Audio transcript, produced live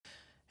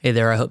Hey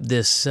there, I hope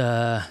this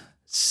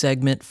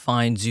segment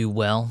finds you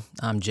well.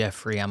 I'm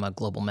Jeffrey. I'm a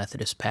Global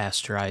Methodist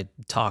pastor. I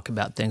talk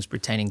about things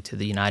pertaining to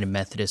the United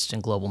Methodist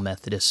and Global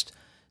Methodist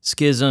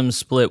schism,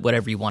 split,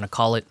 whatever you want to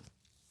call it.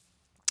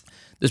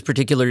 This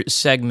particular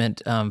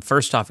segment,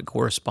 first off, it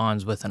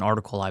corresponds with an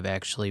article I've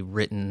actually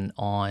written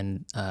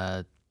on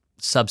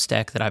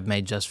Substack that I've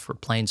made just for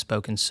plain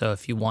spoken. So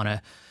if you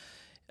want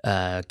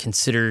to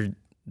consider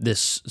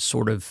this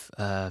sort of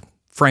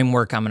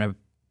framework I'm going to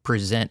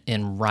present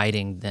in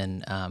writing,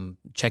 then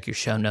check your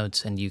show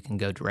notes and you can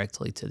go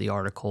directly to the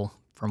article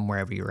from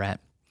wherever you're at.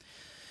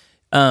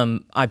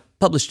 I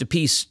published a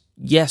piece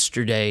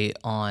yesterday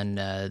on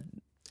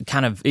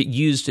it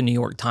used a New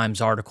York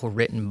Times article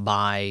written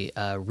by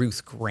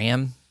Ruth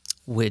Graham,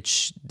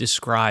 which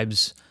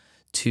describes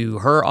to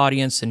her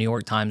audience, the New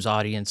York Times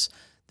audience,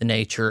 the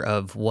nature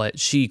of what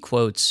she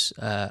quotes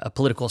a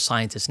political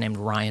scientist named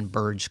Ryan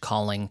Burge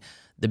calling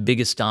the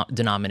biggest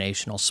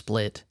denominational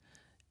split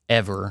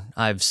ever.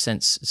 I've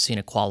since seen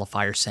a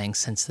qualifier saying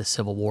since the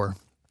Civil War.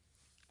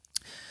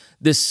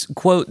 This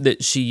quote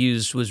that she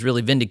used was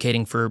really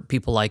vindicating for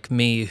people like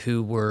me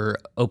who were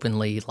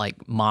openly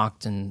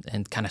mocked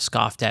and kind of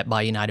scoffed at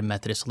by United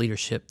Methodist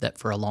leadership that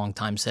for a long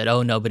time said,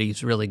 oh,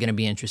 nobody's really going to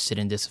be interested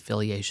in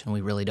disaffiliation.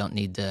 We really don't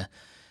need to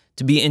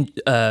be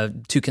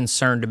too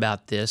concerned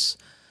about this.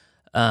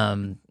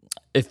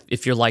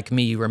 If you're like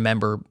me, you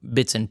remember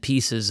bits and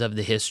pieces of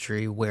the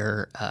history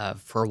where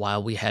for a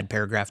while we had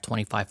paragraph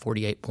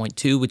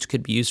 2548.2, which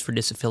could be used for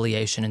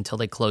disaffiliation until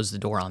they closed the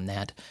door on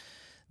that.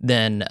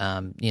 Then,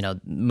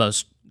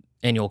 most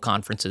annual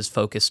conferences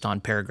focused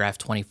on paragraph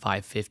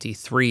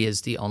 2553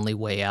 as the only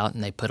way out,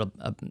 and they put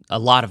a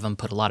lot of them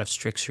put a lot of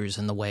strictures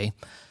in the way.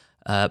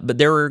 But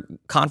there were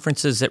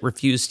conferences that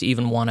refused to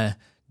even want to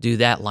do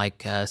that,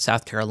 like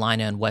South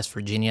Carolina and West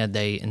Virginia.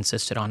 They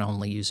insisted on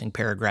only using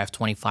paragraph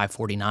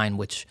 2549,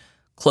 which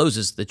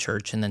closes the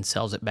church and then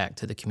sells it back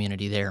to the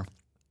community there.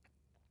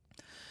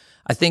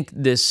 I think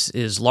this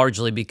is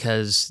largely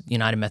because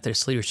United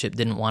Methodist leadership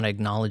didn't want to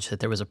acknowledge that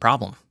there was a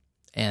problem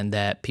and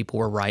that people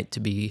were right to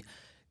be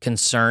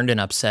concerned and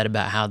upset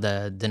about how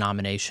the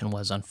denomination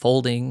was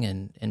unfolding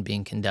and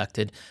being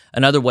conducted.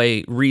 Another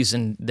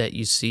reason that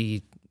you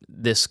see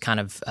this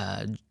kind of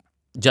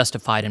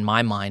justified in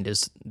my mind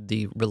is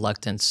the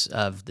reluctance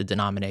of the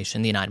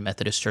denomination, the United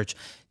Methodist Church,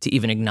 to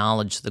even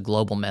acknowledge the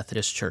Global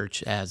Methodist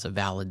Church as a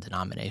valid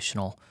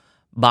denominational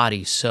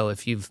body. So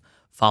if you've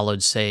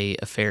followed, say,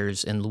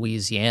 affairs in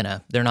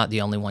Louisiana, they're not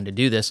the only one to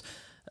do this.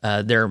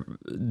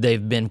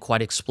 They've been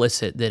quite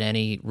explicit that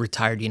any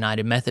retired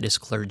United Methodist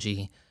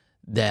clergy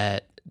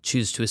that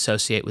choose to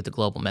associate with the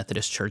Global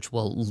Methodist Church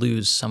will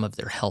lose some of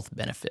their health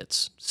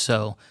benefits.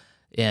 So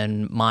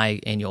in my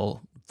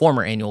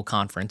former annual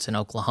conference in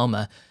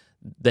Oklahoma,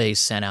 they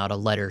sent out a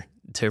letter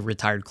to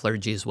retired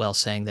clergy as well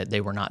saying that they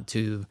were not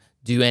to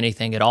do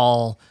anything at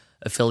all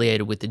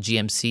affiliated with the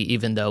GMC,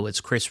 even though, as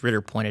Chris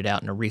Ritter pointed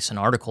out in a recent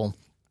article,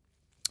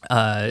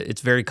 it's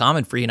very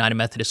common for United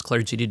Methodist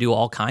clergy to do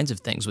all kinds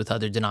of things with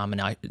other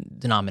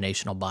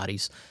denominational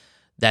bodies.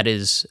 That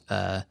is,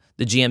 the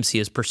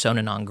GMC is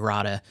persona non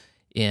grata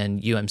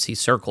in UMC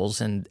circles,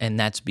 and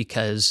that's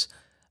because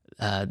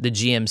the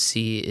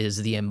GMC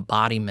is the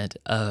embodiment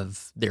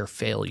of their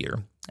failure.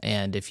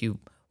 And if you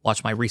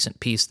watch my recent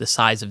piece, the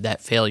size of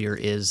that failure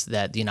is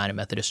that the United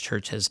Methodist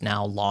Church has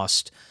now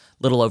lost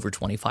a little over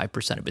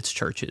 25% of its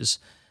churches,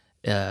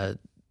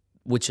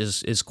 which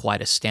is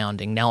quite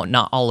astounding. Now,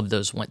 not all of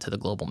those went to the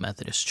Global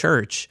Methodist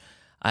Church.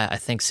 I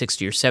think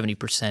 60 or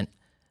 70%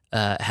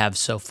 have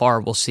so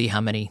far. We'll see how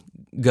many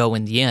go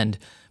in the end.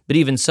 But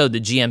even so, the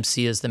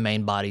GMC is the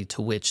main body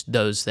to which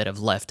those that have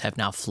left have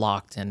now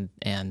flocked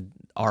and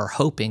are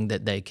hoping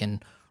that they can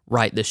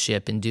right the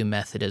ship and do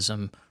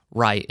Methodism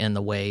right in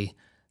the way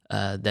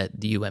that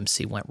the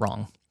UMC went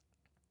wrong.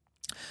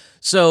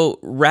 So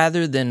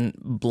rather than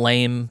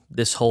blame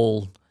this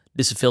whole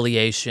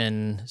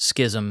disaffiliation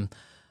schism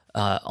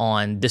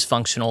on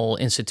dysfunctional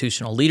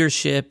institutional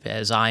leadership,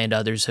 as I and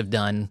others have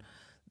done,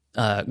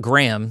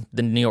 Graham,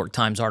 the New York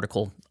Times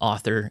article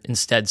author,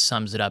 instead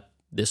sums it up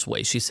this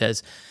way. She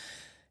says,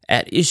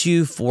 "At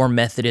issue for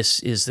Methodists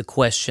is the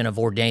question of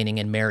ordaining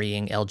and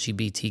marrying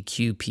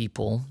LGBTQ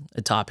people,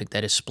 a topic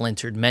that has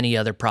splintered many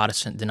other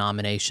Protestant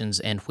denominations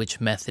and which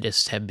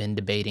Methodists have been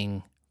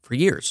debating for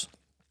years."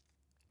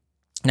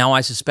 Now, I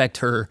suspect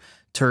her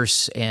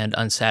terse and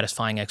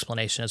unsatisfying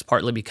explanation is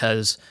partly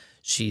because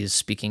she is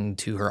speaking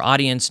to her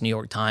audience. New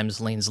York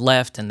Times leans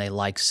left, and they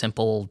like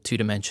simple,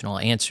 two-dimensional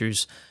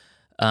answers.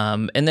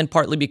 And then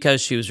partly because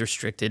she was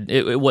restricted.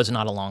 It was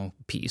not a long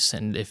piece,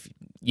 and if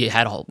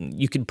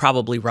you could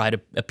probably write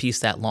a piece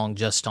that long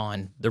just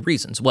on the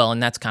reasons. Well,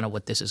 and that's kind of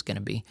what this is going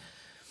to be.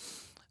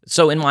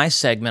 So in my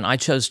segment, I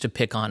chose to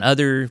pick on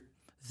other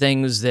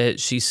things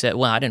that she said.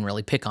 Well, I didn't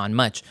really pick on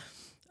much,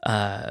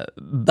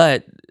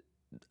 but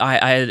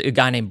I had a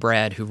guy named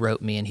Brad who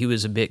wrote me, and he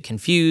was a bit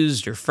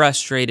confused or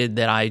frustrated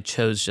that I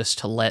chose just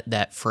to let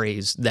that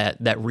phrase,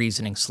 that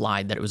reasoning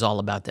slide, that it was all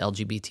about the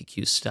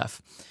LGBTQ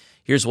stuff.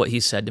 Here's what he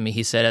said to me.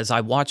 He said, as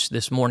I watched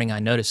this morning, I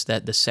noticed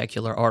that the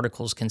secular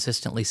articles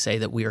consistently say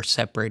that we are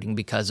separating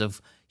because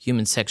of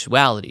human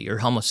sexuality or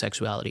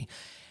homosexuality.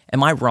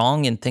 Am I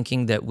wrong in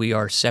thinking that we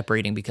are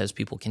separating because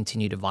people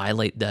continue to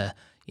violate the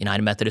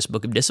United Methodist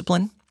Book of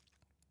Discipline?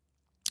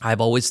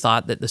 I've always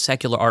thought that the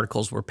secular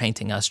articles were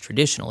painting us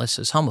traditionalists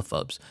as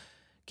homophobes.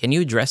 Can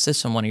you address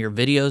this in one of your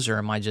videos, or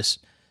am I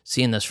just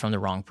seeing this from the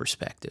wrong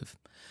perspective?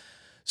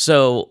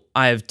 So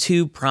I have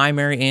two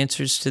primary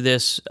answers to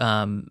this.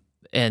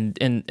 And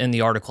in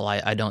the article,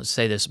 I don't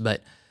say this,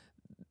 but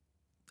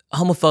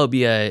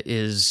homophobia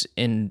is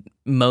in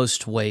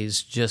most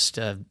ways just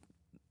a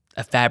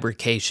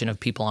fabrication of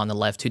people on the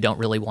left who don't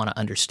really want to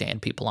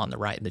understand people on the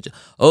right.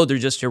 They're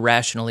just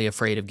irrationally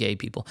afraid of gay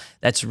people.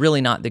 That's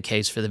really not the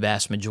case for the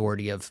vast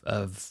majority of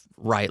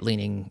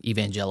right-leaning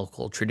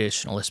evangelical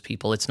traditionalist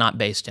people. It's not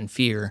based in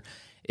fear.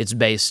 It's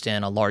based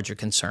in a larger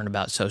concern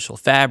about social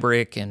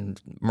fabric and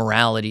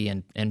morality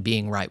and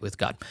being right with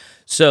God.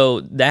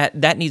 So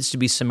that needs to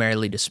be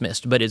summarily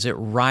dismissed. But is it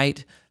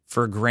right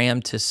for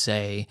Graham to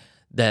say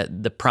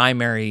that the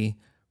primary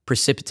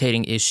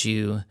precipitating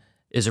issue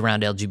is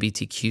around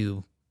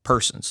LGBTQ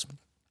persons?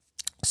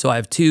 So I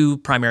have two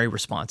primary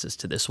responses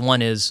to this.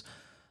 One is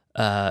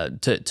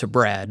to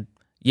Brad.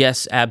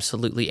 Yes,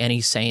 absolutely.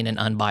 Any sane and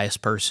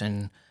unbiased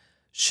person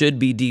should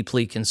be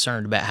deeply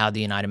concerned about how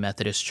the United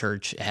Methodist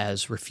Church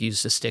has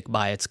refused to stick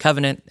by its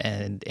covenant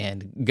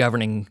and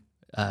governing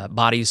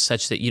bodies,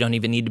 such that you don't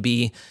even need to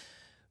be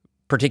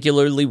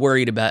particularly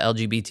worried about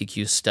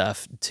LGBTQ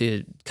stuff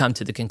to come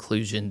to the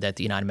conclusion that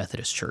the United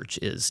Methodist Church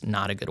is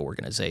not a good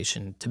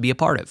organization to be a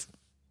part of.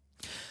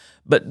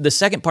 But the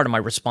second part of my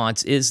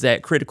response is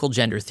that critical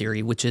gender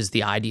theory, which is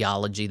the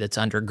ideology that's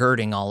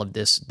undergirding all of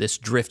this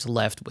drift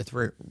left with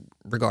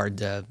regard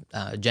to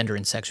gender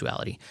and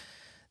sexuality,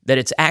 that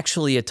it's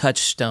actually a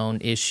touchstone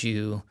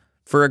issue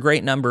for a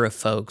great number of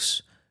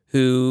folks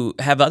who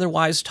have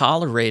otherwise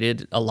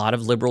tolerated a lot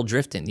of liberal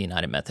drift in the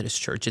United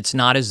Methodist Church. It's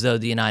not as though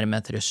the United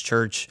Methodist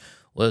Church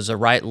was a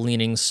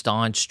right-leaning,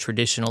 staunch,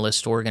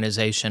 traditionalist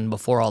organization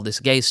before all this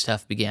gay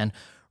stuff began.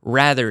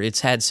 Rather,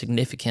 it's had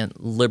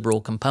significant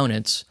liberal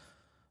components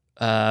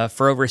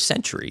for over a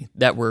century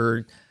that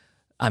were,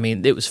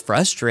 it was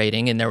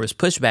frustrating and there was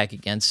pushback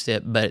against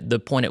it, but the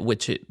point at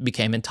which it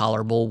became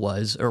intolerable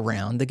was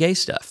around the gay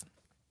stuff.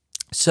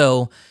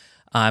 So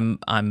I'm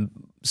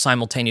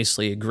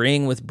simultaneously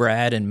agreeing with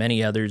Brad and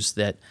many others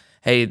that,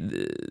 hey,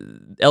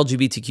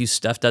 LGBTQ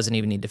stuff doesn't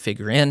even need to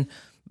figure in,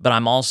 but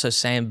I'm also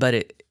saying, but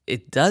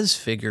it does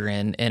figure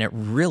in and it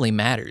really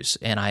matters,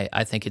 and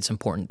I think it's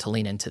important to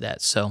lean into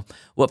that. So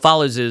what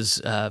follows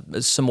is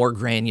some more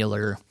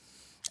granular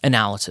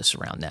analysis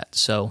around that.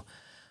 So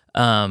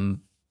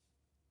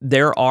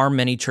there are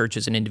many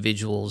churches and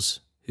individuals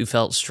who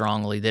felt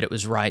strongly that it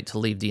was right to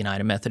leave the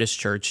United Methodist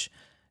Church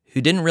who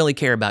didn't really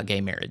care about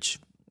gay marriage.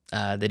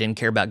 They didn't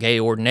care about gay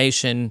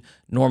ordination,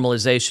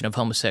 normalization of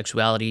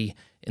homosexuality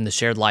in the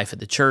shared life of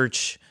the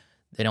church.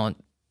 They don't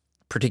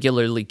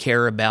particularly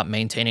care about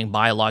maintaining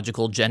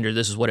biological gender.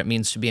 This is what it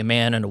means to be a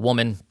man and a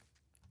woman.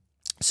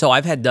 So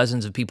I've had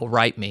dozens of people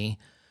write me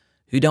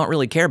who don't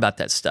really care about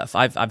that stuff.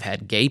 I've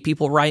had gay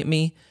people write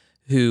me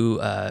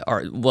who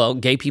are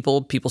gay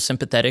people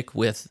sympathetic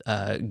with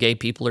gay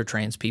people or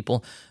trans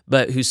people,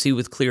 but who see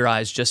with clear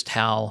eyes just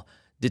how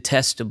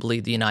detestably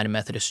the United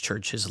Methodist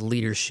Church's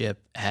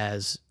leadership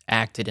has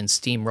acted in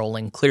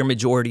steamrolling clear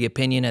majority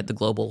opinion at the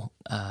global,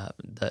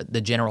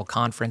 the General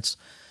Conference.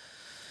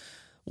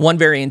 One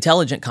very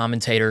intelligent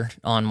commentator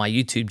on my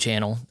YouTube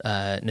channel,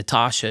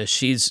 Natasha,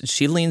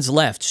 she leans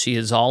left. She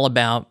is all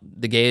about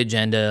the gay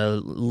agenda,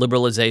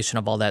 liberalization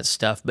of all that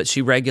stuff, but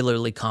she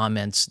regularly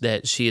comments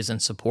that she is in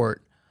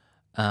support.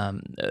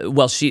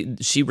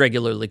 She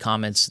regularly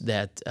comments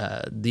that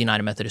the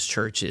United Methodist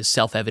Church is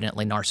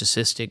self-evidently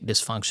narcissistic,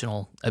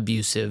 dysfunctional,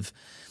 abusive.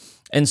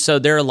 And so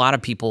there are a lot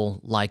of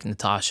people like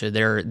Natasha.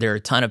 There are a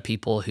ton of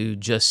people who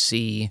just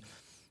see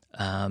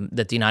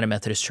that the United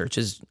Methodist Church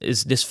is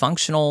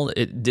dysfunctional.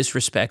 It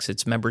disrespects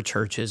its member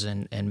churches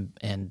and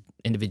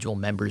individual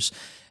members.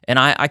 And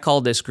I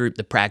call this group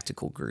the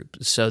practical group.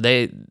 So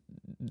they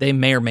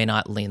may or may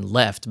not lean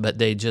left, but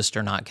they just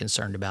are not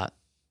concerned about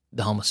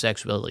the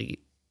homosexuality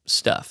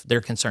stuff.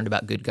 They're concerned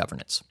about good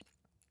governance.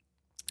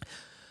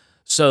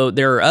 So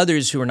there are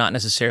others who are not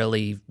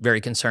necessarily very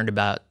concerned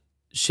about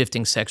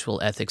shifting sexual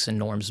ethics and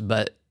norms,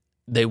 but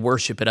they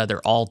worship at other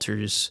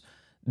altars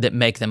that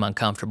make them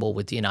uncomfortable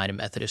with the United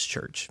Methodist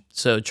Church.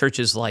 So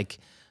churches like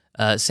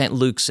St.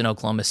 Luke's in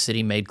Oklahoma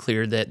City made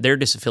clear that their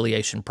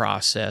disaffiliation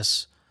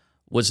process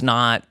was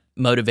not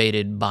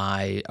motivated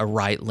by a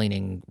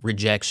right-leaning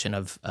rejection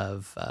of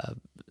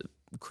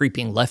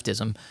creeping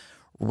leftism.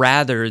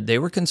 Rather, they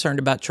were concerned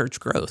about church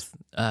growth.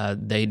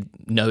 They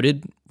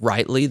noted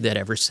rightly that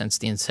ever since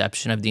the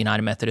inception of the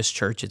United Methodist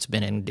Church, it's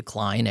been in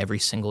decline every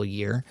single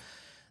year.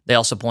 They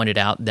also pointed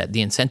out that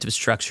the incentive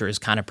structure is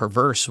kind of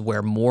perverse,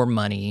 where more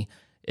money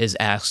is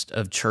asked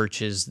of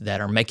churches that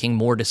are making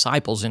more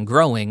disciples and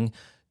growing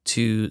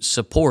to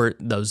support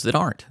those that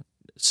aren't.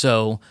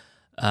 So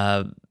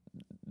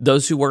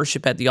Those who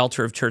worship at the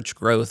altar of church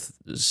growth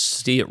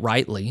see it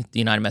rightly, the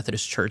United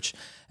Methodist Church,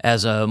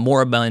 as a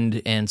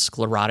moribund and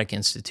sclerotic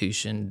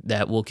institution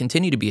that will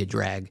continue to be a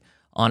drag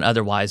on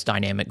otherwise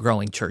dynamic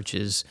growing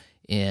churches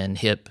in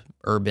hip,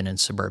 urban, and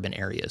suburban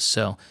areas.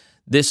 So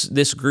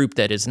this group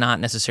that is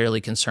not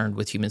necessarily concerned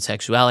with human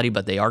sexuality,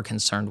 but they are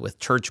concerned with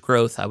church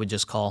growth, I would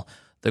just call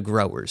the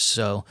growers.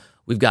 So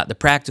we've got the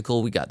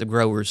practical, we got the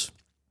growers.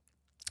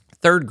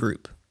 Third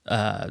group,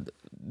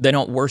 they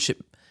don't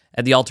worship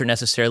at the altar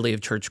necessarily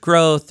of church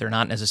growth. They're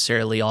not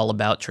necessarily all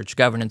about church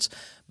governance,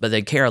 but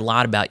they care a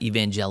lot about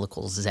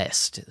evangelical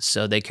zest.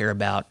 So they care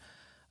about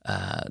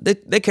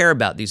they care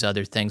about these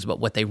other things, but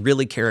what they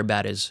really care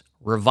about is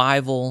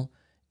revival,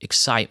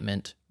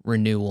 excitement,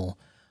 renewal.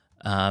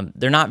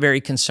 They're not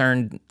very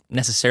concerned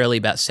necessarily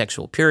about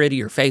sexual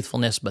purity or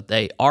faithfulness, but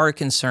they are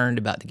concerned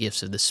about the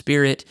gifts of the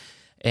Spirit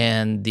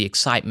and the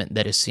excitement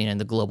that is seen in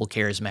the global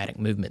charismatic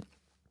movement.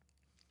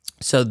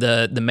 So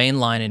the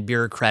mainline and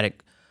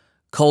bureaucratic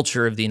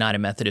culture of the United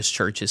Methodist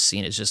Church is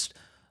seen as just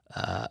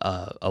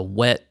a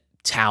wet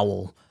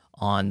towel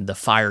on the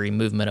fiery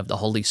movement of the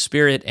Holy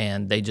Spirit,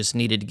 and they just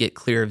needed to get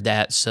clear of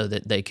that so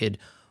that they could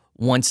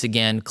once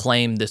again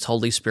claim this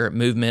Holy Spirit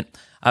movement.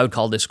 I would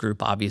call this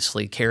group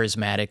obviously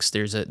charismatics.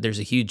 There's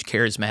a huge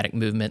charismatic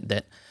movement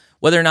that,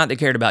 whether or not they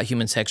cared about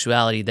human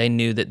sexuality, they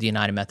knew that the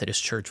United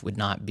Methodist Church would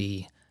not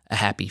be a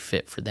happy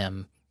fit for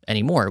them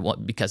anymore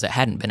because it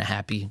hadn't been a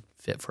happy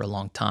fit for a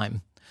long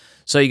time.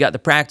 So you got the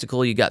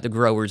practical, you got the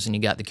growers, and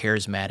you got the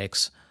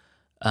charismatics.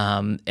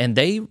 And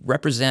they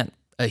represent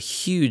a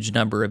huge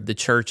number of the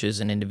churches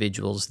and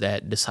individuals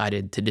that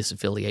decided to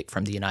disaffiliate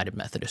from the United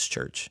Methodist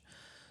Church.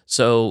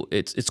 So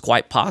it's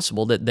quite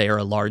possible that they are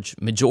a large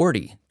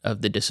majority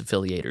of the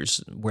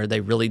disaffiliators, where they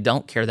really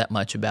don't care that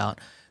much about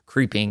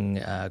creeping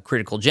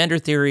critical gender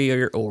theory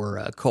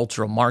or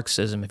cultural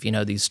Marxism, if you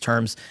know these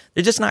terms.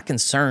 They're just not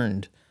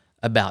concerned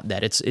about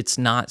that. It's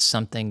not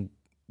something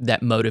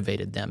that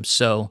motivated them.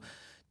 So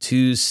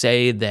to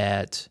say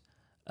that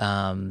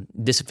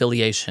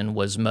disaffiliation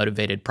was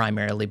motivated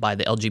primarily by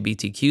the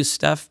LGBTQ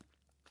stuff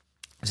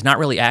is not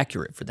really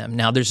accurate for them.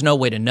 Now, there's no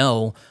way to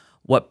know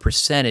what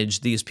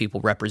percentage these people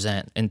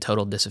represent in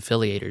total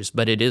disaffiliators,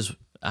 but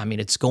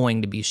it's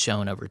going to be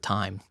shown over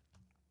time.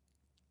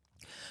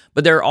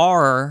 But there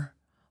are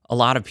a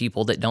lot of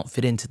people that don't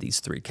fit into these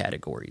three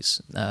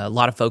categories. A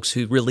lot of folks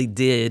who really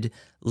did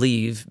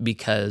leave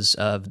because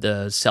of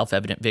the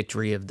self-evident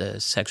victory of the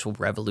sexual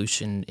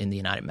revolution in the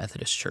United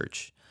Methodist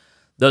Church.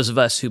 Those of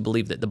us who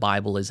believe that the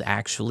Bible is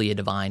actually a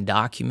divine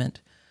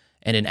document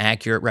and an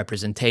accurate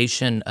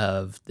representation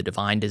of the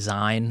divine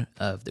design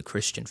of the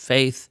Christian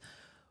faith,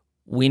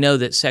 we know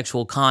that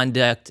sexual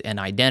conduct and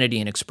identity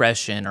and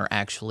expression are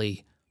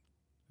actually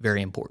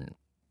very important.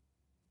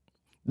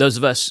 Those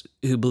of us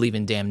who believe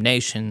in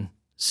damnation,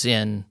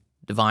 sin,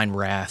 divine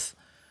wrath,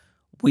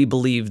 we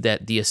believe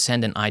that the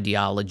ascendant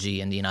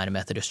ideology in the United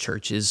Methodist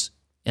Church is,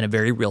 in a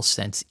very real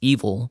sense,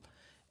 evil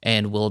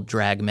and will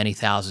drag many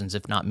thousands,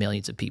 if not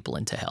millions of people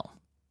into hell.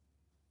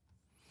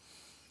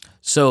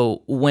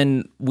 So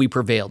when we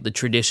prevailed, the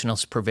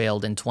traditionalists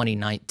prevailed in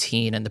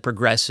 2019, and the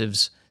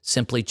progressives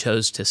simply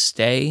chose to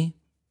stay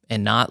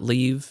and not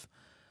leave,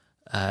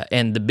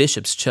 and the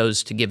bishops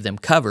chose to give them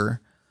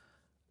cover,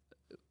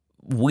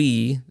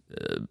 we,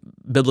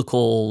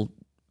 biblical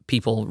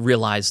people,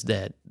 realized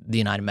that the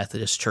United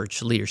Methodist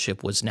Church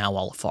leadership was now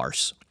all a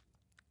farce.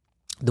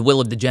 The will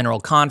of the General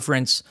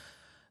Conference,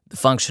 the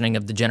functioning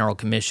of the general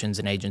commissions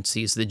and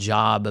agencies, the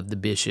job of the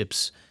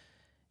bishops,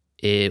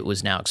 it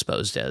was now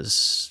exposed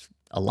as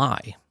a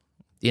lie.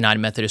 The United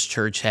Methodist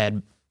Church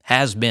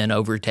has been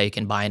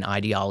overtaken by an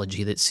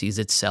ideology that sees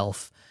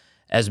itself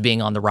as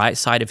being on the right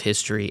side of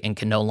history and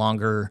can no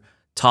longer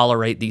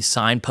tolerate these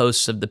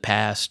signposts of the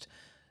past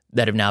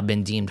that have now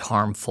been deemed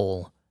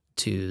harmful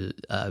to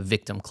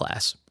victim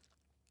class.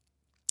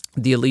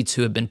 The elites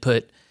who have been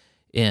put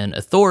in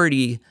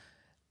authority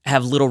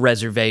have little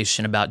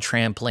reservation about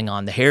trampling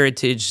on the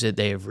heritage that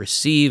they have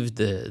received,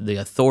 the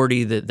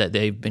authority that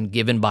they've been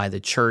given by the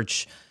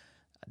church.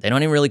 They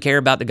don't even really care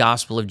about the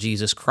gospel of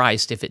Jesus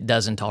Christ if it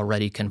doesn't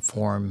already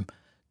conform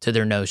to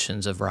their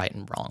notions of right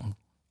and wrong.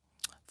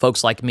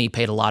 Folks like me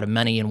paid a lot of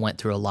money and went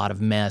through a lot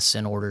of mess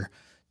in order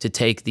to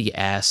take the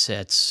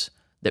assets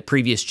that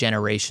previous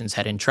generations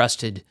had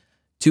entrusted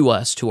to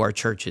us, to our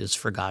churches,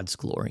 for God's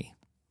glory.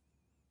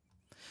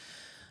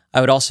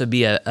 I would also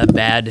be a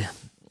bad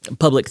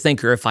public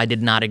thinker if I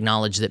did not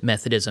acknowledge that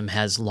Methodism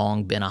has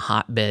long been a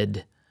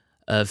hotbed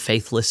of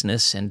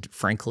faithlessness and,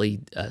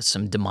 frankly,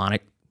 some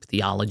demonic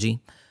theology.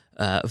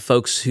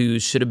 Folks who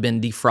should have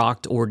been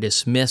defrocked or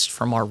dismissed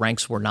from our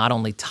ranks were not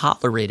only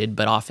tolerated,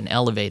 but often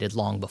elevated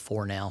long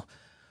before now.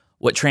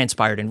 What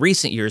transpired in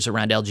recent years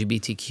around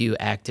LGBTQ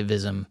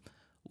activism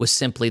was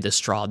simply the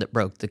straw that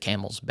broke the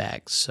camel's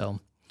back. So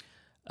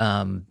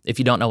if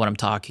you don't know what I'm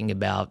talking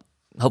about,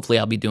 hopefully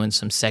I'll be doing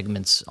some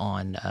segments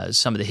on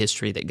some of the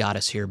history that got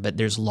us here, but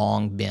there's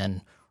long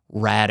been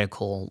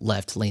radical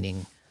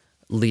left-leaning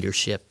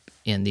leadership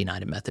in the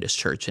United Methodist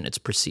Church and its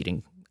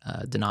preceding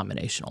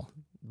denominational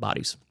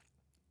bodies.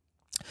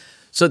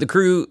 So the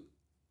crew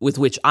with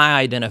which I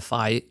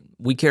identify,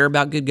 we care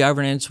about good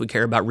governance, we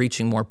care about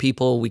reaching more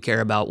people, we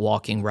care about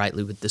walking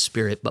rightly with the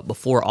Spirit. But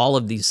before all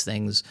of these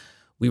things,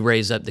 we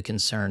raise up the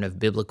concern of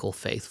biblical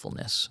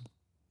faithfulness.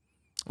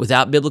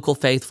 Without biblical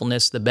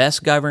faithfulness, the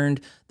best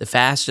governed, the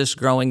fastest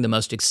growing, the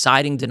most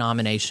exciting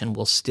denomination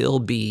will still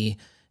be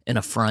an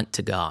affront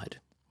to God.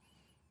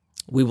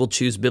 We will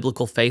choose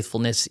biblical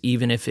faithfulness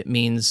even if it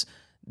means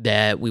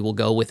that we will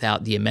go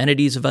without the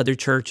amenities of other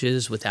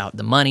churches, without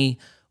the money,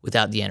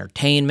 without the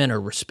entertainment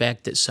or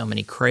respect that so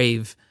many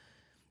crave,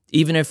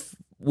 even if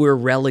we're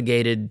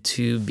relegated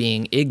to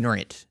being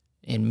ignorant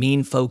and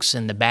mean folks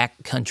in the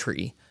back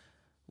country.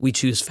 We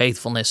choose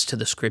faithfulness to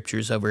the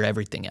Scriptures over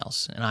everything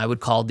else. And I would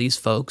call these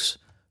folks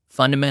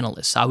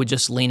fundamentalists. I would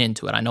just lean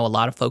into it. I know a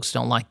lot of folks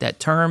don't like that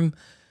term.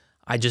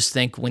 I just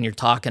think when you're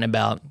talking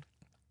about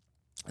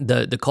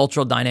the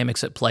cultural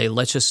dynamics at play,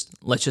 let's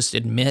just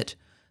admit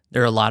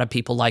there are a lot of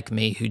people like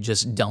me who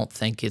just don't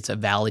think it's a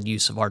valid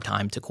use of our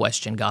time to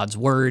question God's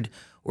Word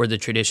or the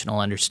traditional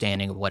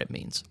understanding of what it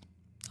means.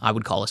 I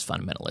would call us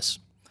fundamentalists.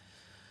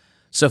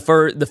 So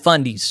for the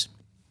fundies,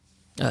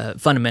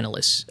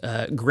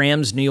 fundamentalists,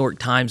 Graham's New York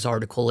Times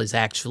article is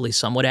actually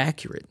somewhat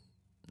accurate.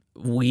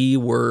 We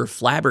were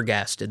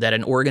flabbergasted that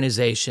an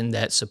organization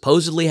that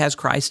supposedly has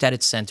Christ at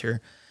its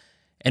center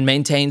and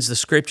maintains the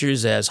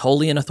Scriptures as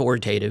holy and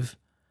authoritative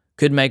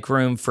could make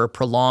room for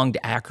prolonged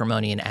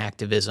acrimony and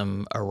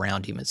activism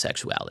around human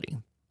sexuality.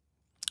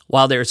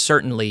 While there's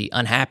certainly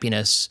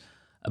unhappiness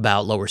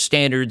about lower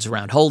standards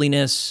around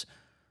holiness,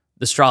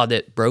 the straw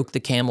that broke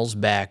the camel's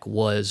back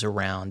was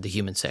around the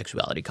human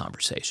sexuality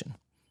conversation.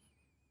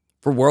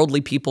 For worldly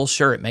people,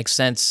 sure, it makes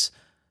sense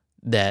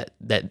that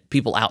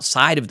people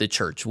outside of the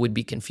church would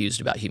be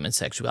confused about human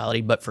sexuality,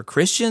 but for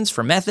Christians,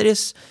 for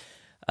Methodists,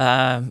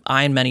 I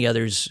and many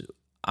others,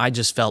 I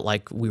just felt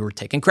like we were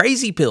taking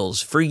crazy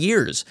pills for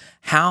years.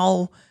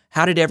 How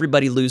did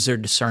everybody lose their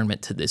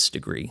discernment to this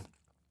degree?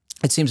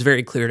 It seems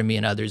very clear to me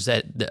and others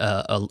that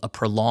a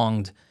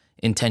prolonged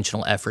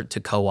intentional effort to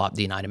co-opt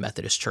the United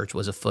Methodist Church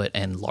was afoot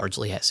and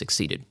largely has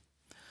succeeded.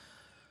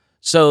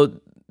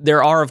 So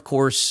there are, of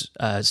course,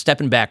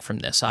 stepping back from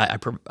this, I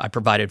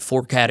provided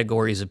 4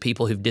 categories of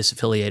people who've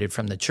disaffiliated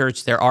from the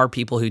church. There are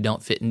people who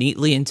don't fit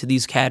neatly into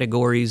these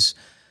categories.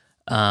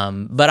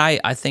 But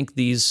I think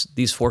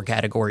these 4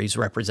 categories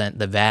represent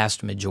the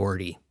vast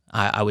majority.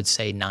 I would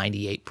say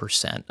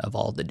 98% of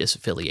all the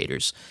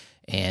disaffiliators.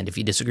 And if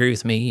you disagree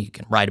with me, you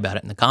can write about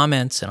it in the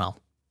comments, and I'll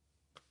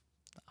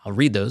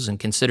read those and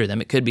consider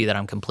them. It could be that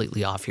I'm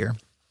completely off here.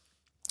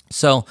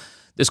 So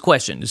this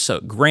question,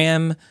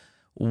 Graham,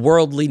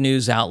 worldly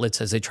news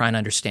outlets, as they try and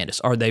understand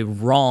us, are they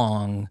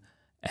wrong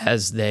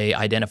as they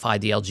identify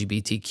the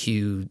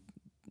LGBTQ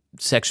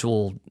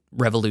sexual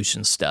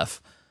revolution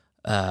stuff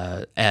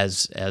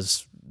as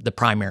the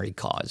primary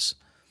cause?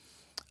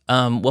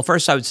 Well,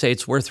 first I would say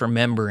it's worth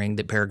remembering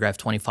that paragraph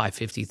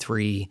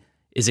 2553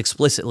 is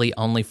explicitly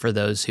only for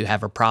those who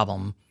have a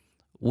problem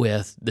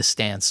with the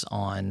stance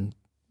on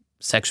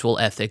sexual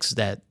ethics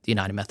that the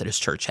United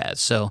Methodist Church has.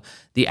 So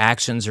the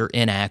actions or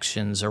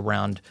inactions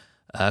around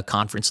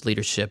conference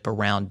leadership,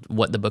 around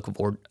what the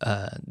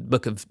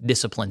Book of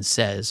Discipline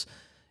says,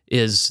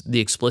 is the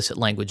explicit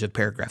language of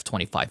paragraph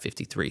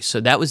 2553.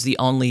 So that was the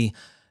only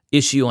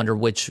issue under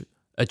which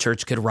a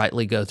church could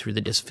rightly go through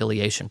the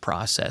disaffiliation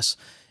process.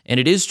 And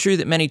it is true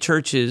that many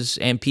churches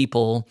and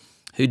people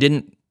who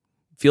didn't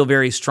feel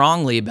very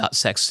strongly about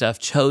sex stuff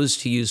chose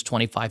to use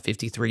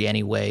 2553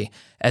 anyway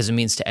as a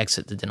means to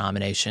exit the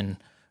denomination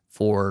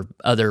for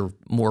other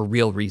more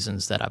real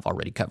reasons that I've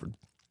already covered.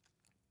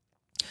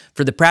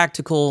 For the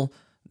practical,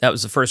 that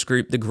was the first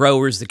group, the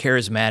growers, the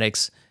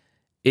charismatics.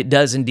 It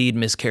does indeed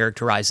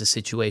mischaracterize the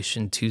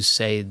situation to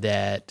say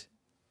that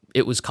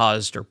it was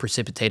caused or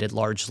precipitated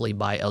largely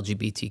by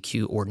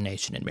LGBTQ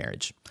ordination and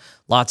marriage.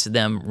 Lots of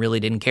them really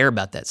didn't care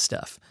about that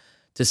stuff.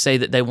 To say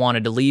that they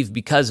wanted to leave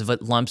because of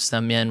it lumps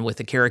them in with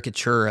a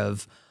caricature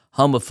of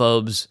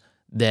homophobes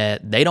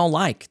that they don't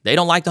like. They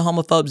don't like the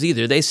homophobes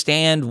either. They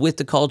stand with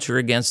the culture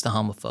against the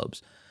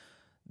homophobes.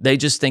 They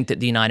just think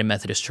that the United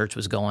Methodist Church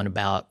was going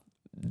about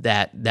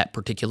that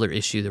particular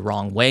issue the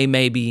wrong way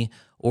maybe,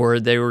 or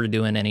they were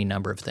doing any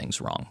number of things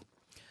wrong.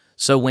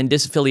 So when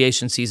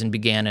disaffiliation season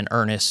began in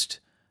earnest,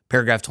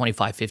 paragraph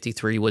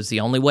 2553 was the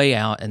only way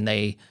out, and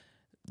they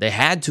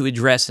had to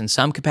address in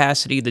some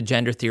capacity the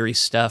gender theory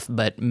stuff,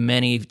 but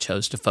many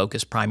chose to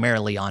focus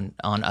primarily on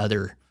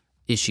other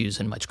issues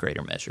in much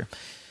greater measure.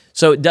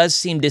 So it does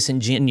seem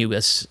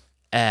disingenuous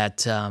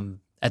at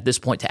this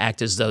point to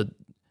act as though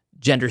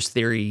gender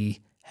theory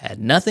had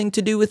nothing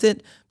to do with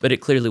it, but it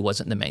clearly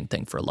wasn't the main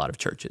thing for a lot of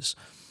churches.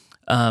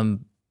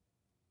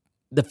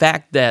 The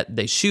fact that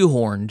they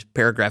shoehorned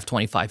paragraph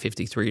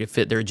 2553 to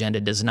fit their agenda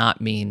does not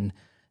mean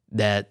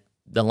that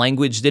the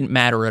language didn't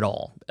matter at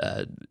all.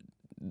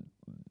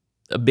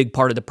 A big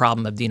part of the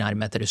problem of the United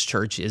Methodist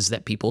Church is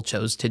that people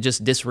chose to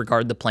just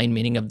disregard the plain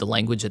meaning of the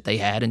language that they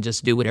had and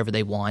just do whatever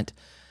they want.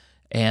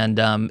 And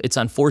it's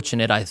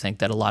unfortunate, I think,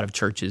 that a lot of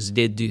churches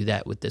did do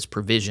that with this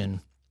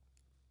provision.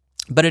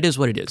 But it is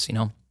what it is, you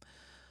know.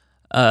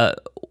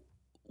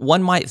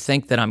 one might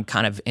think that I'm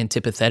kind of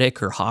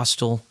antipathetic or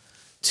hostile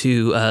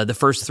to the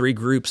first three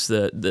groups,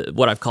 the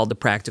what I've called the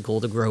practical,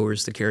 the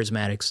growers, the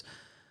charismatics,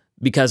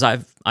 because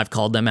I've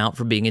called them out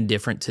for being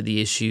indifferent to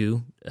the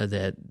issue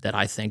that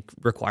I think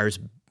requires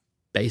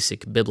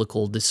basic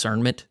biblical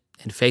discernment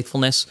and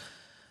faithfulness.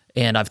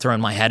 And I've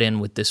thrown my hat in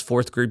with this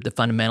fourth group, the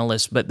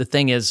fundamentalists. But the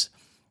thing is,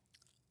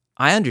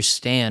 I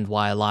understand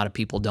why a lot of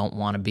people don't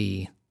want to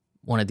be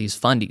one of these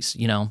fundies.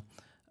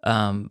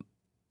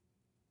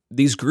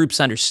 These groups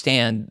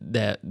understand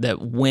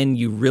that when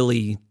you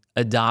really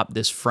adopt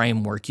this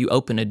framework, you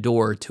open a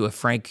door to a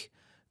frank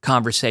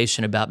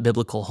conversation about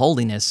biblical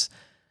holiness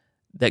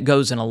that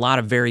goes in a lot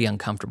of very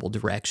uncomfortable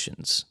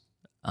directions.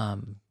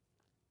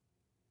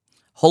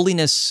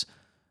 Holiness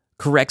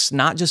corrects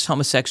not just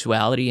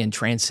homosexuality and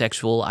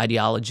transsexual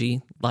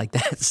ideology, like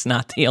that's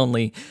not the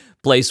only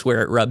place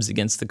where it rubs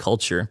against the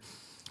culture.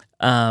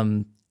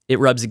 It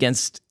rubs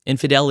against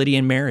infidelity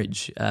in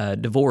marriage,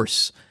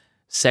 divorce,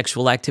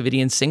 sexual activity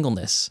and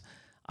singleness,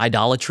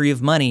 idolatry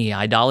of money,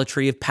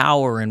 idolatry of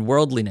power and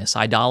worldliness,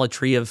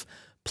 idolatry of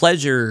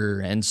pleasure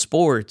and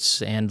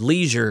sports and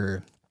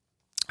leisure.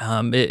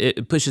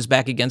 It pushes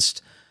back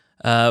against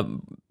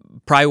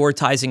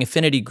prioritizing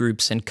affinity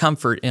groups and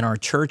comfort in our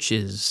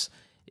churches.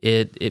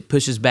 It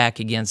pushes back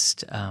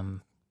against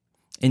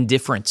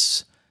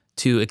indifference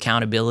to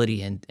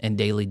accountability and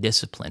daily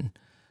discipline.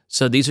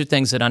 So these are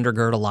things that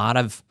undergird a lot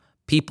of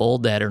people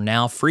that are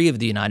now free of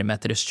the United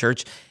Methodist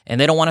Church, and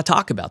they don't want to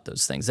talk about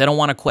those things. They don't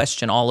want to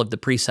question all of the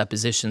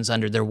presuppositions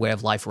under their way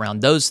of life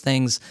around those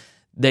things.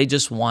 They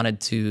just wanted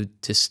to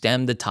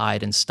stem the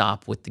tide and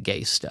stop with the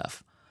gay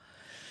stuff.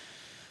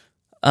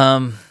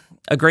 A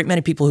great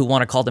many people who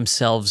want to call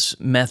themselves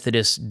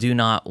Methodists do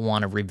not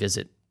want to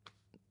revisit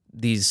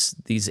these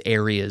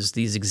areas,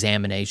 these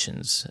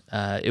examinations.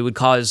 It would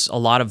cause a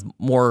lot of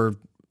more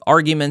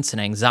arguments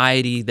and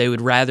anxiety. They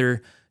would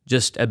rather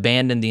just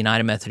abandon the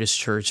United Methodist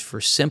Church for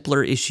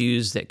simpler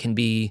issues that can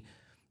be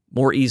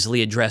more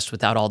easily addressed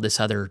without all this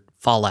other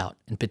fallout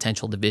and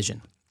potential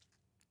division.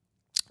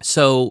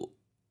 So,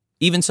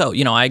 even so,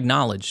 I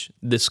acknowledge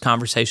this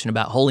conversation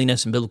about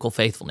holiness and biblical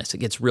faithfulness. It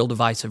gets real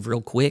divisive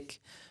real quick,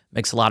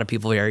 makes a lot of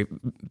people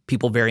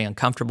very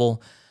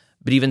uncomfortable.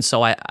 But even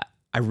so, I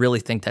really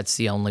think that's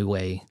the only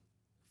way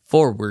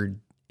forward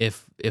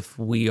if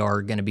we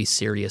are going to be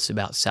serious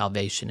about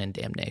salvation and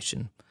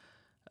damnation.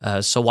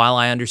 So while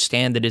I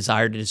understand the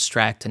desire to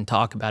distract and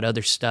talk about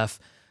other stuff,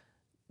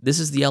 this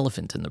is the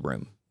elephant in the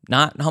room.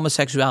 Not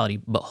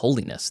homosexuality, but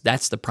holiness.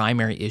 That's the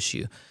primary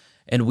issue,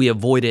 and we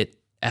avoid it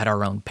at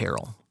our own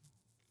peril.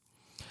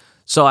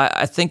 So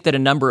I think that a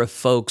number of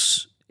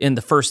folks in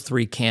the first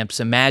three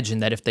camps imagine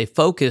that if they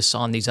focus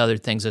on these other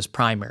things as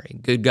primary,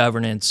 good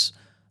governance,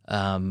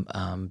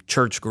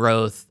 church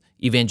growth,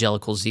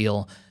 evangelical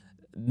zeal,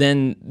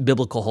 then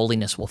biblical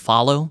holiness will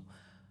follow.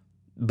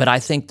 But I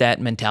think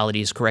that mentality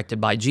is corrected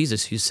by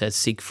Jesus, who says,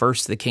 seek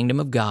first the kingdom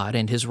of God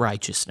and his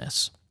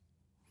righteousness,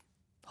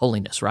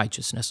 holiness,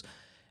 righteousness,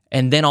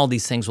 and then all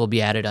these things will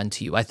be added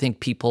unto you. I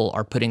think people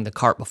are putting the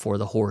cart before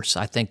the horse.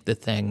 I think the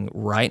thing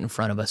right in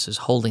front of us is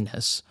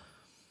holiness.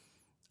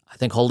 I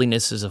think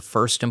holiness is of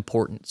first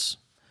importance.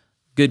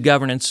 Good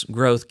governance,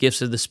 growth,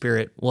 gifts of the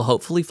Spirit will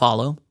hopefully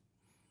follow,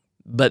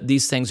 but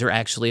these things are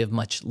actually of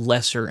much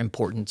lesser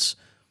importance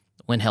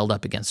when held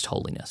up against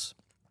holiness.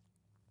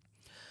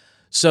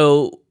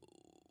 So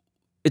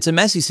it's a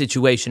messy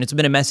situation. It's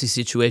been a messy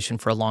situation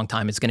for a long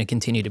time. It's going to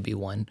continue to be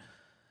one.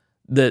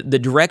 The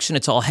direction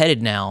it's all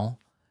headed now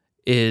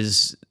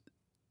is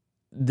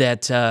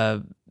that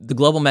the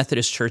Global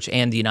Methodist Church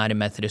and the United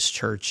Methodist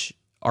Church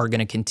are going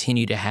to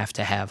continue to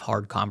have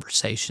hard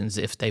conversations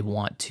if they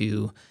want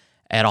to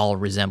at all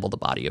resemble the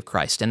body of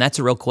Christ. And that's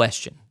a real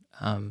question,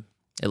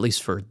 at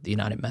least for the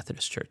United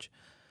Methodist Church.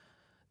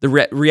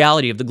 The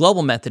reality of the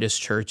Global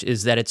Methodist Church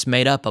is that it's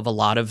made up of a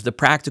lot of the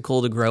practical,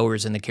 the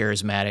growers, and the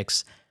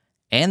charismatics,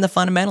 and the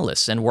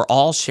fundamentalists, and we're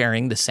all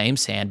sharing the same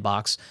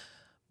sandbox,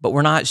 but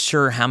we're not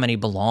sure how many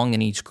belong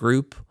in each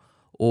group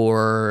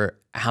or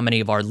how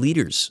many of our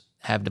leaders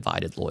have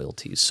divided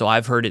loyalties. So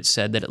I've heard it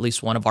said that at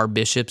least one of our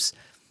bishops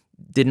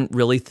didn't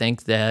really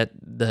think that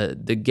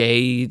the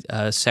gay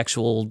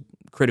sexual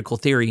critical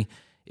theory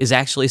is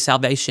actually a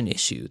salvation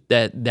issue,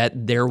 that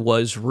there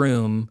was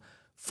room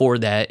for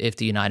that if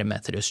the United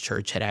Methodist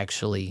Church had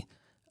actually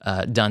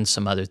done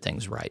some other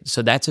things right.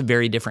 So that's a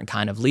very different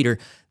kind of leader.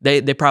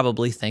 They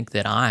probably think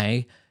that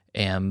I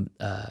am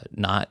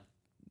not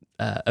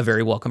a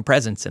very welcome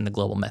presence in the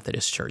Global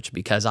Methodist Church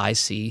because I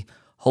see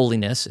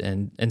holiness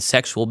and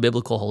sexual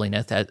biblical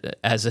holiness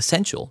as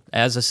essential,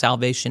 as a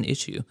salvation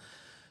issue.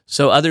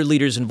 So other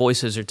leaders and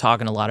voices are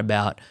talking a lot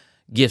about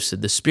gifts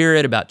of the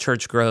Spirit, about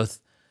church growth.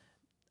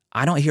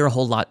 I don't hear a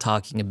whole lot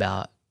talking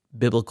about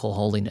biblical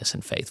holiness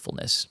and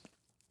faithfulness.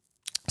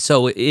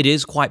 So it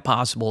is quite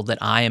possible that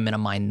I am in a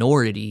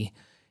minority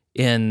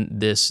in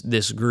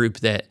this group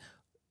that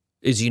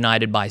is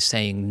united by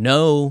saying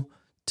no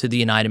to the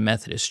United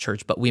Methodist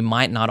Church, but we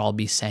might not all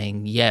be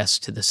saying yes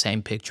to the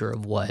same picture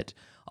of what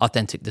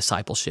authentic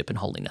discipleship and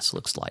holiness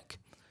looks like.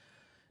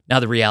 Now,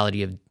 the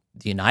reality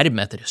the United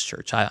Methodist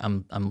Church,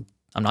 I'm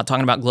not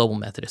talking about Global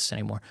Methodists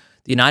anymore.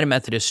 The United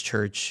Methodist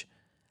Church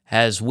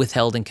has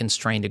withheld and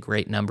constrained a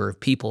great number of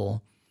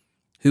people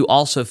who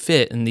also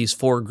fit in these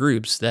four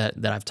groups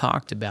that I've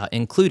talked about,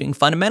 including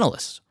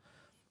fundamentalists.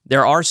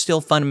 There are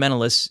still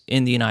fundamentalists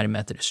in the United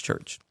Methodist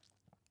Church.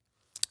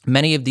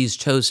 Many of these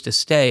chose to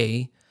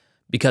stay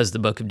because the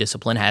Book of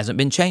Discipline hasn't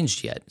been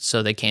changed yet,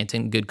 so they can't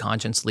in good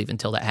conscience leave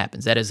until that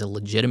happens. That is a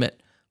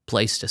legitimate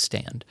place to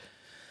stand.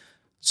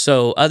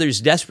 So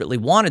others desperately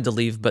wanted to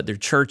leave, but their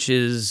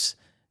churches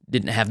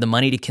didn't have the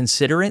money to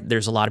consider it.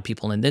 There's a lot of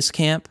people in this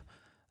camp.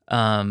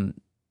 A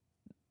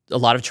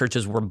lot of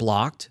churches were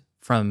blocked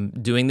from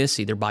doing this,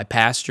 either by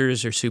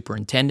pastors or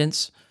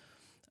superintendents.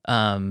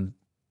 A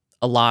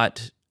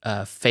lot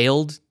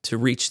failed to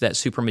reach that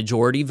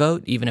supermajority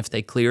vote, even if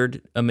they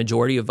cleared a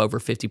majority of over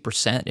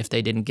 50%. If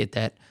they didn't get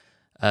that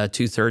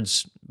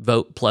 2/3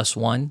 vote plus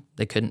one,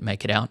 they couldn't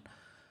make it out.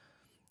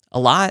 A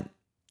lot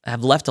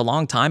have left a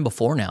long time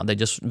before now. They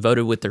just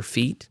voted with their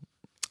feet.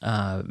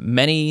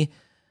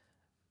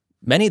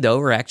 Many, though,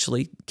 are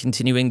actually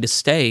continuing to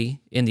stay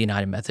in the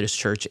United Methodist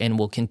Church and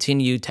will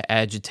continue to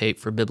agitate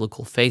for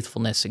biblical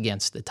faithfulness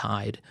against the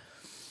tide.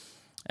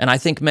 And I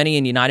think many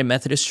in United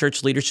Methodist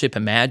Church leadership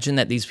imagine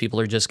that these people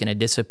are just going to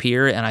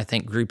disappear, and I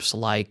think groups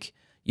like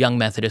Young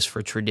Methodists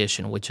for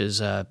Tradition, which is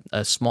a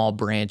small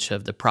branch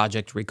of the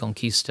Project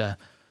Reconquista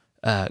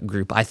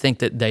group, I think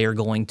that they are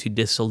going to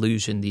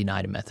disillusion the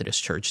United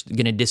Methodist Church,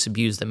 going to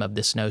disabuse them of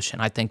this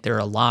notion. I think there are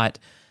a lot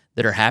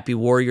that are happy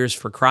warriors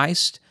for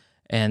Christ,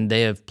 and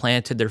they have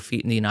planted their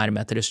feet in the United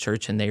Methodist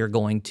Church, and they are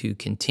going to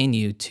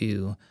continue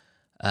to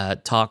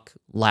talk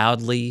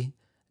loudly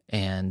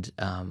and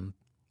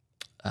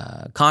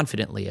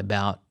confidently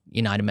about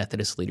United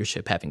Methodist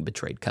leadership having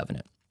betrayed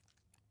covenant.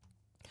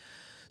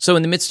 So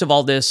in the midst of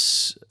all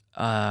this,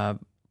 I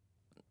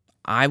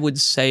would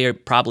say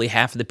probably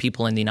half of the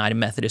people in the United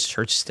Methodist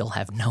Church still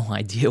have no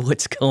idea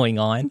what's going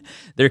on.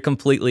 They're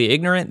completely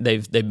ignorant.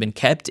 They've been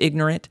kept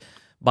ignorant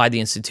by the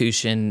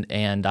institution,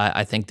 and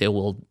I think they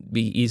will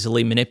be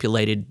easily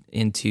manipulated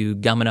into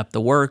gumming up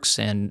the works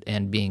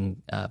and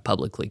being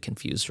publicly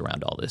confused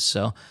around all this.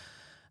 So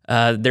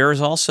there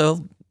is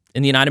also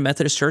in the United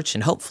Methodist Church,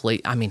 and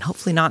hopefully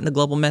not in the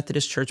Global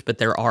Methodist Church, but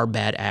there are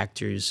bad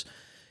actors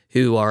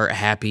who are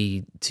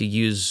happy to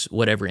use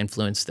whatever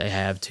influence they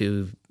have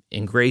to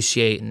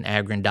ingratiate and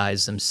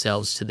aggrandize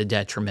themselves to the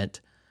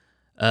detriment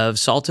of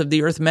Salt of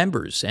the Earth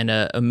members and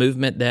a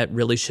movement that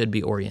really should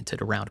be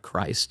oriented around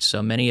Christ.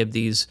 So many of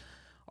these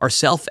are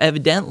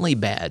self-evidently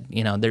bad.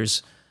 You know, there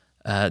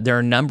are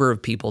a number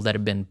of people that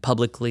have been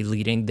publicly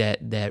leading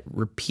that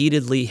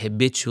repeatedly,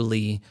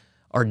 habitually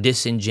are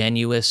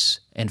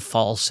disingenuous and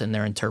false in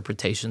their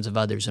interpretations of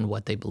others and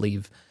what they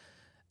believe.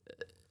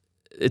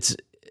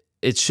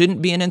 It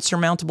shouldn't be an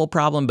insurmountable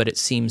problem, but it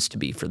seems to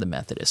be for the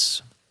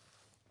Methodists.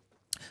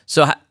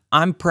 So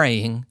I'm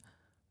praying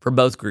for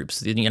both groups,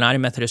 the United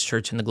Methodist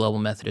Church and the Global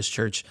Methodist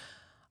Church.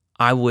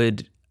 I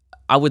would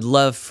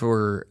love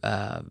for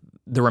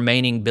the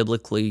remaining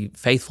biblically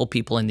faithful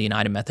people in the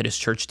United Methodist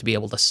Church to be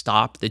able to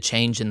stop the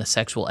change in the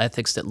sexual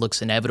ethics that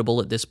looks inevitable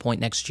at this point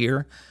next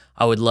year.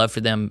 I would love for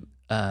them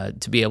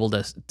to be able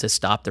to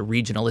stop the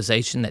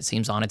regionalization that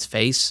seems on its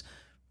face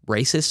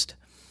racist.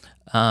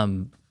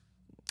 And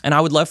I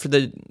would love for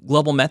the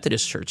Global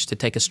Methodist Church to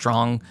take a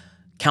strong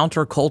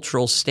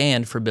countercultural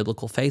stand for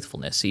biblical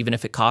faithfulness, even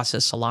if it costs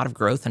us a lot of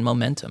growth and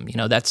momentum. You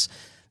know, that's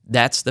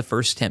the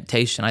first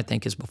temptation, I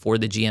think, is before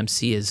the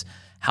GMC is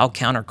how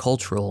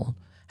countercultural,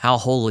 how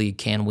holy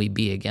can we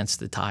be against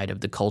the tide of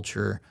the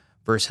culture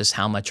versus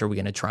how much are we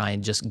going to try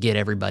and just get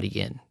everybody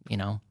in, you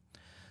know?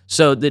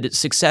 So the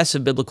success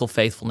of biblical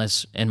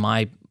faithfulness, to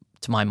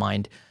my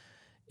mind,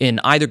 in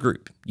either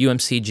group,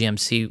 UMC,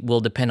 GMC, will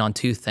depend on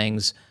two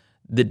things: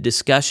 the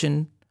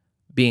discussion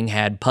being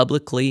had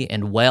publicly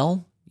and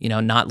well, you know,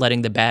 not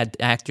letting the bad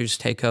actors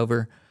take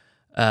over.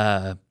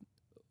 That's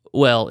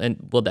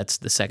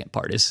the second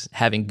part, is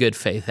having good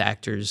faith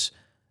actors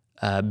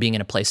being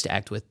in a place to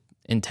act with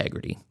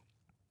integrity.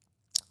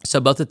 So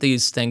both of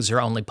these things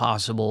are only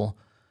possible.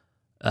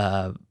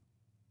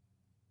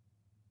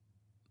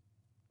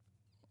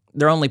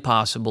 They're only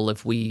possible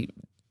if we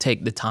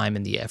take the time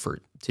and the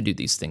effort to do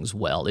these things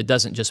well. It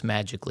doesn't just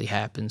magically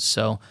happen.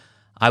 So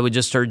I would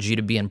just urge you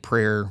to be in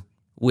prayer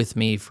with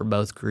me for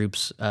both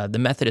groups. The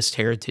Methodist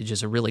heritage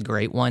is a really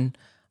great one.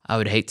 I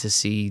would hate to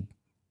see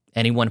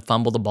anyone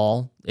fumble the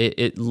ball.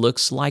 It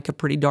looks like a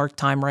pretty dark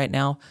time right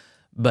now,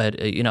 but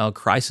a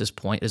crisis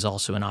point is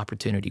also an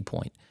opportunity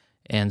point.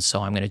 And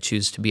so I'm going to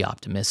choose to be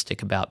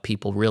optimistic about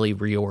people really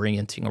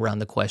reorienting around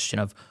the question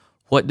of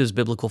what does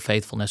biblical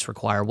faithfulness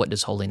require? What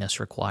does holiness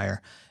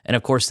require? And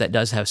of course, that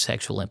does have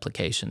sexual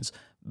implications.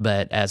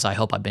 But as I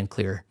hope I've been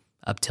clear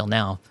up till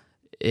now,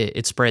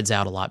 it spreads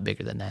out a lot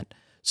bigger than that.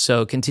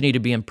 So continue to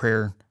be in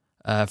prayer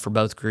for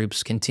both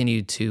groups.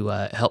 Continue to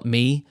help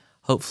me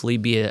hopefully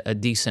be a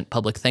decent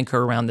public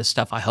thinker around this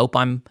stuff. I hope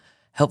I'm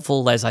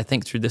helpful as I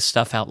think through this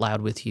stuff out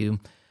loud with you.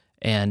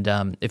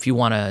 And if you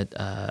want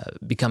to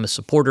become a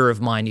supporter of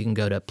mine, you can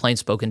go to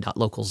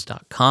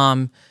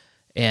plainspoken.locals.com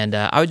And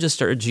I would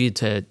just urge you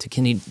to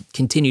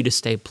continue to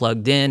stay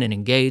plugged in and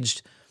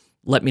engaged.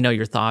 Let me know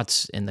your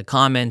thoughts in the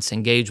comments.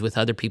 Engage with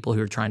other people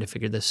who are trying to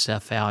figure this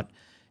stuff out.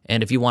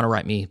 And if you want to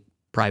write me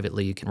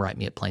privately, you can write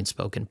me at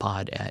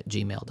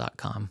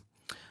plainspokenpod@gmail.com.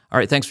 All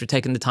right, thanks for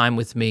taking the time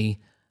with me.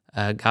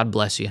 God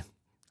bless you.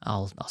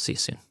 I'll see you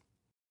soon.